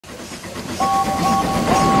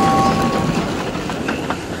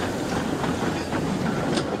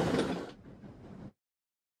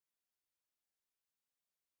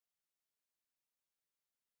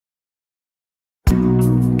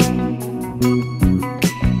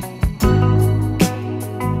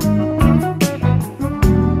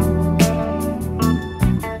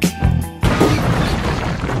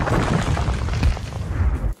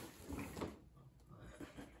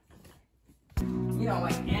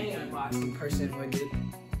unboxing person would do,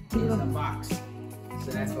 is unbox.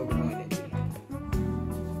 So that's what we're going to do.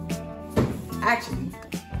 Actually,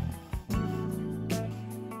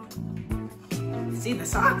 see the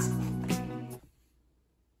socks?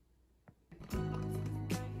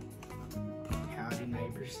 Howdy,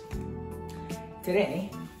 neighbors.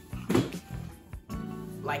 Today,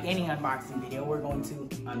 like any unboxing video, we're going to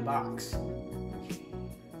unbox.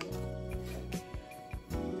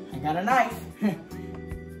 I got a knife.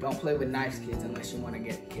 Don't play with knives, kids, unless you want to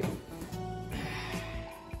get killed.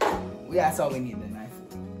 That's all we need, the knife.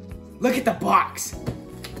 Look at the box.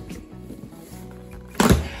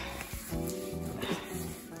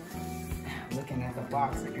 Looking at the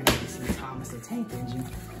box, I can already see Thomas the Tank Engine.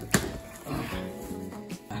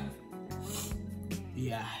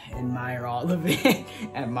 Yeah, admire all of it.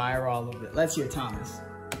 Admire all of it. Let's hear Thomas.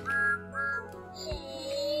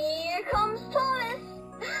 Here comes Thomas.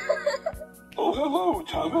 Oh, hello,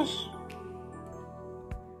 Thomas.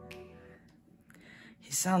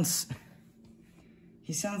 He sounds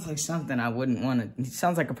like something I wouldn't want to. He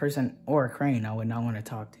sounds like a person or a crane I would not want to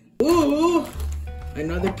talk to. Ooh,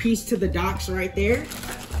 another piece to the docks right there.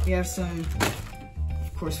 We have some.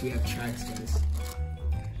 Of course, we have Trackmasters.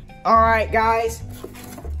 All right, guys.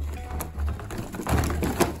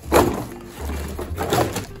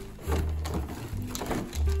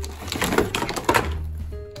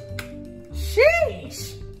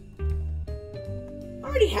 Sheesh! I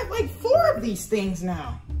already have like 4 of these things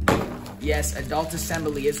now. Yes, adult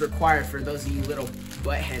assembly is required for those of you little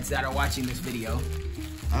buttheads that are watching this video.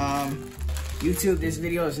 YouTube, this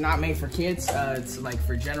video is not made for kids. It's like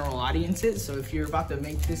for general audiences. So if you're about to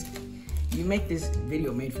make this, you make this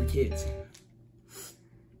video made for kids.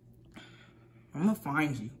 I'm gonna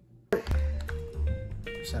find you.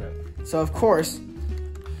 Shut up. So of course,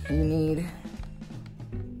 you need,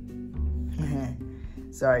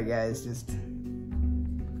 sorry guys, just give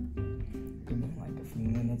me like a few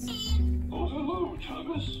minutes. Oh, hello,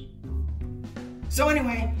 Thomas. So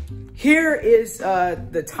anyway, here is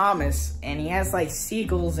the Thomas, and he has like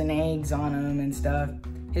seagulls and eggs on him and stuff.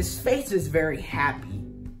 His face is very happy.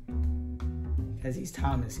 Because he's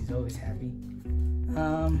Thomas, he's always happy.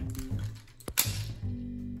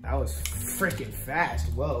 That was freaking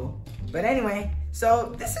fast, whoa. But anyway,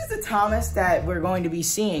 so this is the Thomas that we're going to be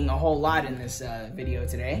seeing a whole lot in this video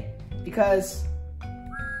today. Because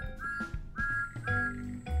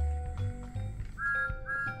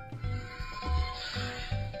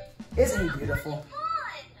isn't he beautiful?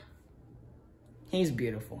 He's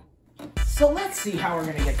beautiful. So let's see how we're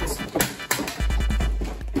gonna get this.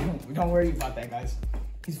 Don't worry about that, guys.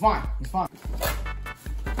 He's fine, he's fine.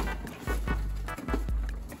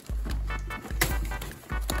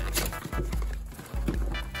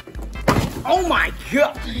 Oh my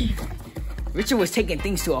God! Richard was taking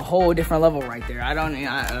things to a whole different level right there. I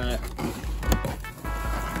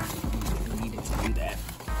needed to do that.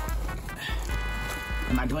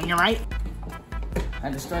 Am I doing it right? I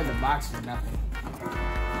destroyed the box for nothing.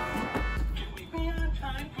 Can we be on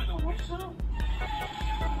time for the whistle?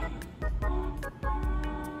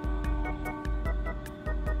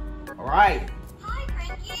 All right. Hi,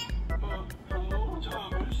 Cranky. Hello,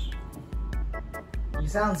 Thomas. He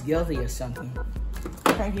sounds guilty or something.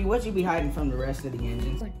 Cranky, what you be hiding from the rest of the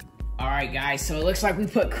engines? All right, guys, so it looks like we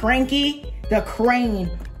put Cranky, the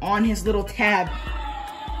crane, on his little tab.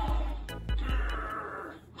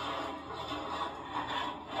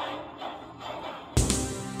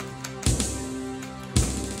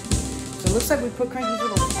 So it looks like we put Cranky's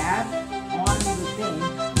little tab on the thing.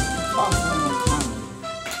 Let's pause one more time.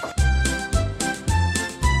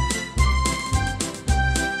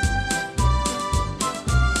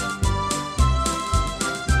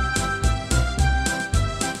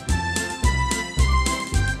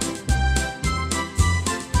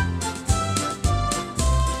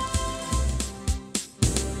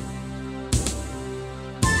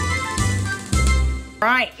 All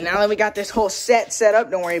right, now that we got this whole set up,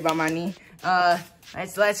 don't worry about my knee.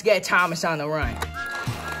 Let's get Thomas on the run.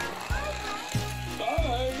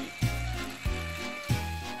 Bye.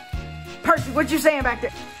 Percy, what you saying back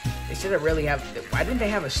there? They should have really have. Why didn't they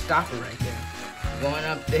have a stopper right there? Going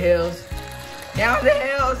up the hills, down the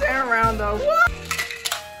hills, and around the what?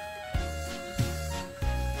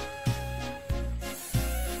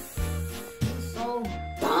 So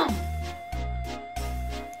dumb.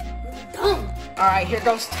 All right, here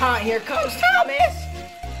comes Thomas.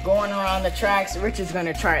 Going around the tracks. Richard's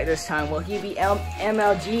gonna try it this time. Will he be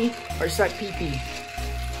MLG or suck PP?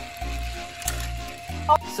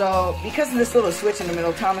 So, because of this little switch in the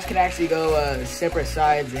middle, Thomas can actually go separate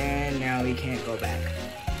sides, and now he can't go back.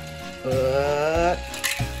 But...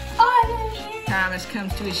 oh! Thomas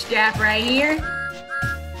comes to his stop right here.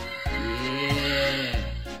 Yeah.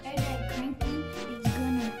 And then Cranky is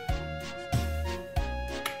gonna.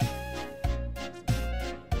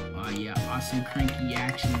 Oh yeah, awesome cranky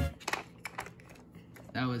action.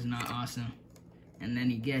 That was not awesome. And then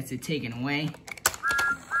he gets it taken away.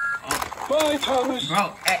 Oh. Bye, Thomas.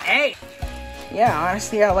 Bro, hey! Yeah,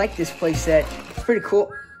 honestly, I like this playset. It's pretty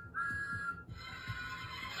cool.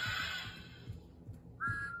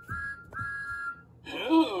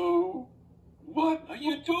 Hello. What are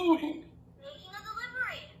you doing? Making a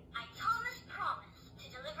delivery. I Thomas promised to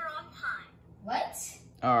deliver on time. What?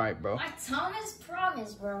 Alright, bro. I Thomas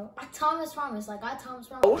promise, bro. I Thomas promise. Like, I Thomas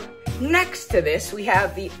promise. Oh, next to this, we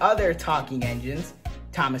have the other talking engines.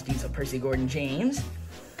 Thomas Diesel, Percy Gordon, James.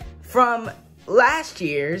 From last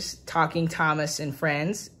year's Talking Thomas and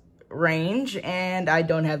Friends range, and I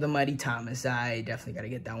don't have the Muddy Thomas. I definitely got to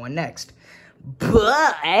get that one next.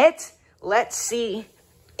 But let's see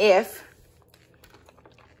if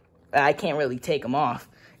I can't really take them off.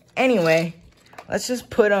 Anyway, let's just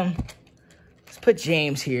put them. Let's put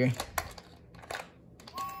James here.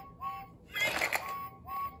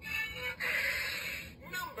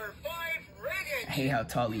 Number 5 ready. I hate how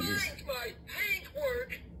tall he is. My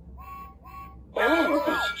paintwork.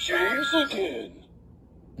 Oh, it's James again.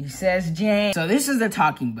 He says James. So this is the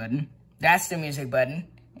talking button. That's the music button.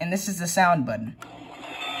 And this is the sound button.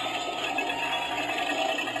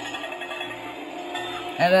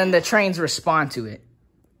 And then the trains respond to it.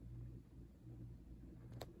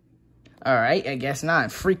 Alright, I guess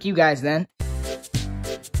not. Freak you guys then.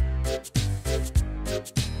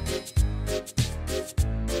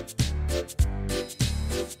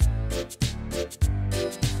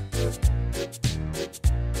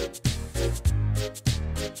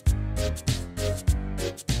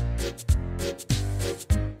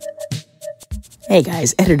 Hey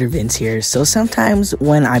guys, Editor Vince here. So sometimes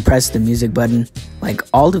when I press the music button, like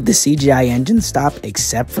all of the CGI engines stop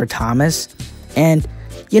except for Thomas. And,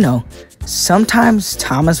 you know, sometimes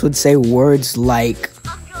Thomas would say words like,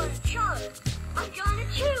 I'm gonna chug. I'm gonna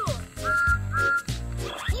chew.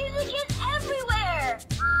 Music is everywhere.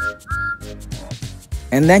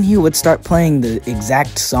 and then he would start playing the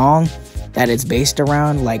exact song that it's based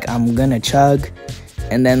around, like I'm gonna chug,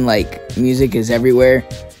 and then like music is everywhere,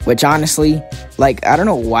 which honestly, like, I don't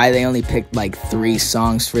know why they only picked like 3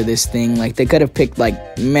 songs for this thing. Like, they could have picked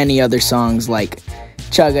like many other songs, like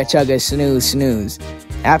Chugga Chugga Snooze Snooze.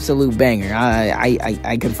 Absolute banger.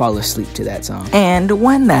 I could fall asleep to that song. And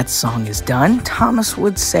when that song is done, Thomas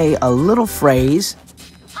would say a little phrase.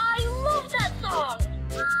 I love that song.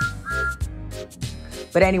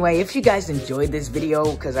 But anyway, if you guys enjoyed this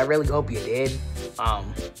video, because I really hope you did,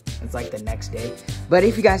 it's like the next day. But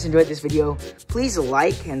if you guys enjoyed this video, please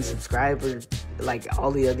like and subscribe, or like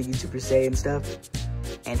all the other YouTubers say and stuff.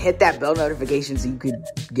 And hit that bell notification so you could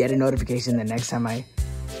get a notification the next time I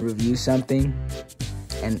review something.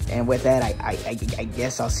 And with that, I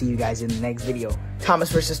guess I'll see you guys in the next video.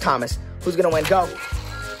 Thomas versus Thomas. Who's gonna win? Go!